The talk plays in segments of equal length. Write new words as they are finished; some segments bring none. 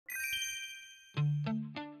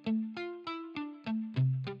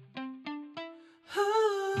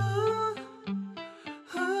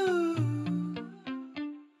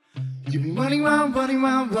You've been running round, running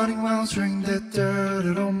round, running round, throwing that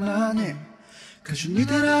dirt on my name. Cause you knew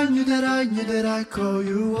that I'd call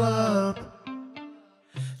you up.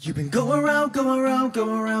 You've been going around, going around,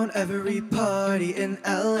 going around every party in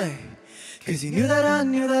LA. Cause you knew that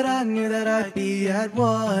I'd be at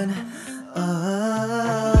one.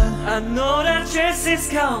 I know that dress is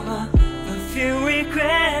karma, but feel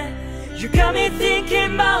regret. You got me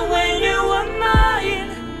thinking about when you were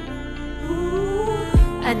mine. Ooh.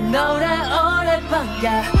 I know that all that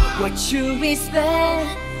banga, what you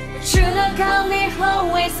respect, but you look how me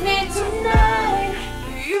always me tonight.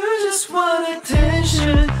 You just want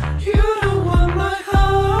attention, you don't want my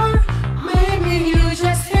heart. Maybe you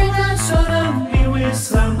just hit that sort of me with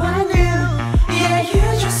someone new. Yeah,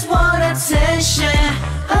 you just want attention.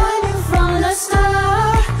 I knew from the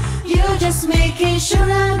start. You just making sure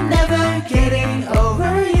I'm never getting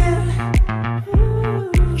over you.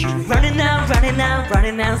 Running now, running now,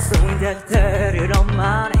 running now, throwing that dirt on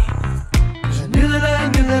my name.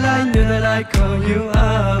 I knew that I'd call you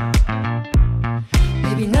up.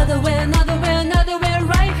 Maybe another way,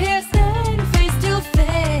 right here, standing face to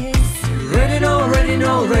face.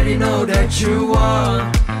 Already know that you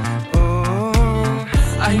want. Oh,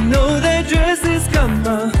 I know that dress is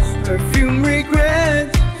karma, perfume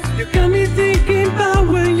regret. You got me thinking about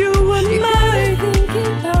when you were mine.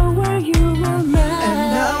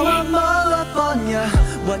 And now I'm all up on ya,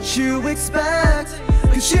 what you expect?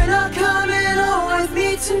 Cause you're not coming home with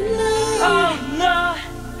me tonight. Oh no.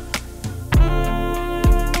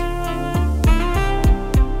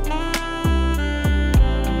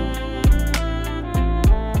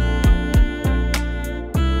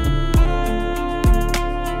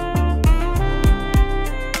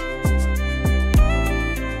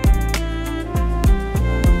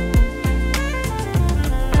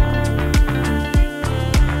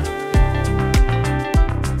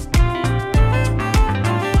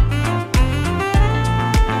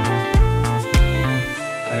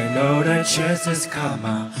 Just as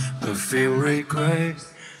karma, but feel regret.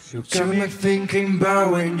 You got me thinking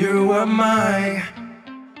about when you were mine.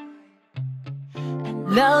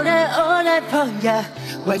 Now that all that panga,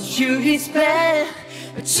 what you expect,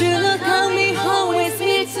 but you look how me always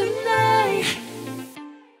me tonight.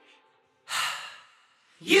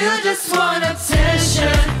 You just want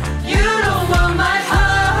attention, you don't want my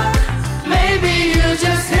heart. Maybe you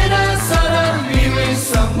just hit a sort of me with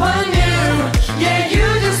someone new. Yeah, you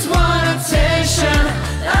just want attention.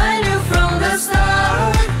 I knew from the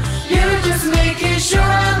start. You just making sure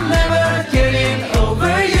I'm never getting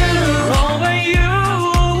over you. Over you.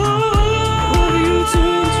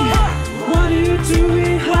 What are you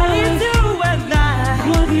doing? What are you doing now?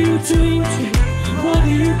 What are you doing? What are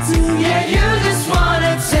you doing? Yeah, you just want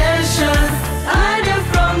attention. I knew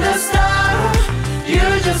from the start. You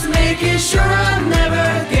just making sure I'm never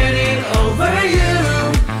getting over you.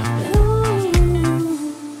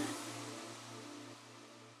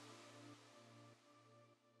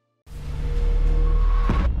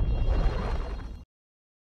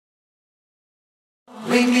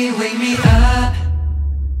 Wake me up.